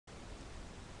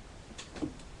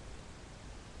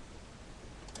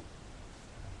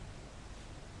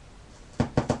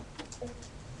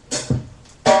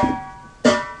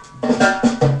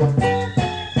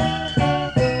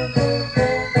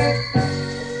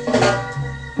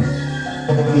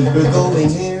People going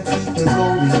here, people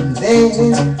going there,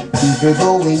 people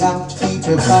going out,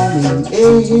 people coming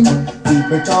in,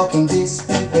 people talking this,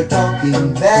 people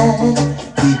talking that,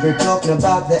 people talking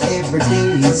about the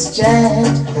everyday's chat.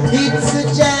 It's a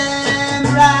jam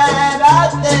right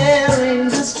out there in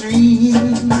the street.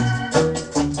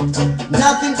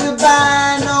 Nothing to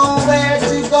buy, nowhere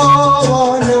to go,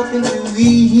 or nothing to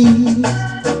eat.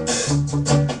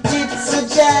 It's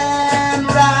a jam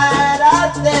right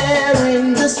out there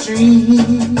in the street.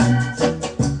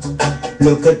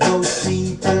 Look at those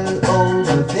people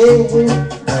over there,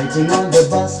 riding on the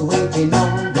bus, waiting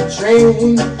on the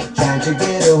train, trying to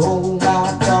get a home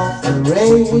out of the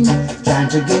rain, trying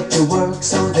to get to work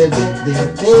so they'll get their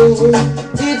pay.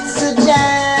 It's a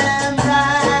jam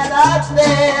right out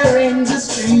there in the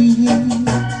street.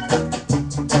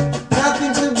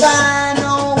 Nothing to buy,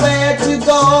 nowhere to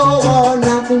go, or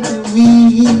nothing to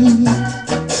eat.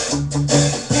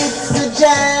 It's a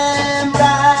jam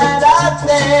right out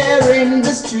there in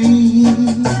the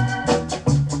street.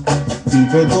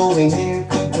 People going here,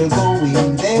 people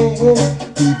going there,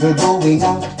 people going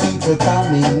out, people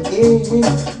coming in,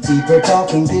 people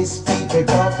talking this, people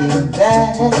talking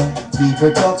that,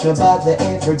 people talking about the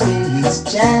everyday's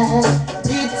chat.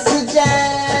 It's a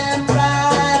jam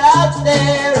right out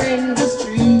there in the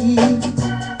street.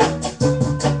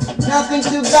 Nothing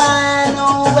to buy,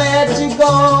 nowhere to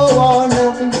go, or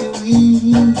nothing to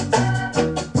eat.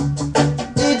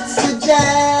 It's a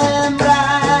jam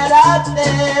right out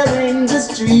there in the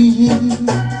street.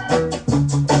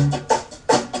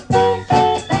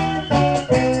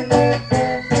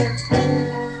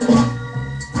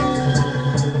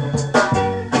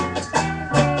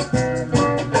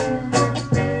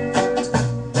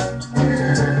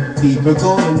 People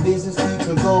going business,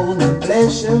 people going in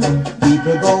pleasure,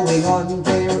 people going on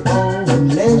their own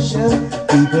leisure,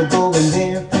 people going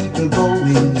there, people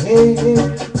going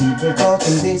here, people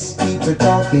talking this, people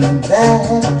talking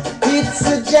that. It's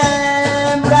a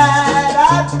jam right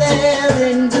out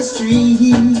there in the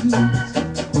street.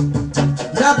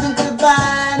 Nothing to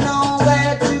buy,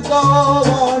 nowhere to go,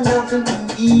 or nothing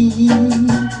to eat.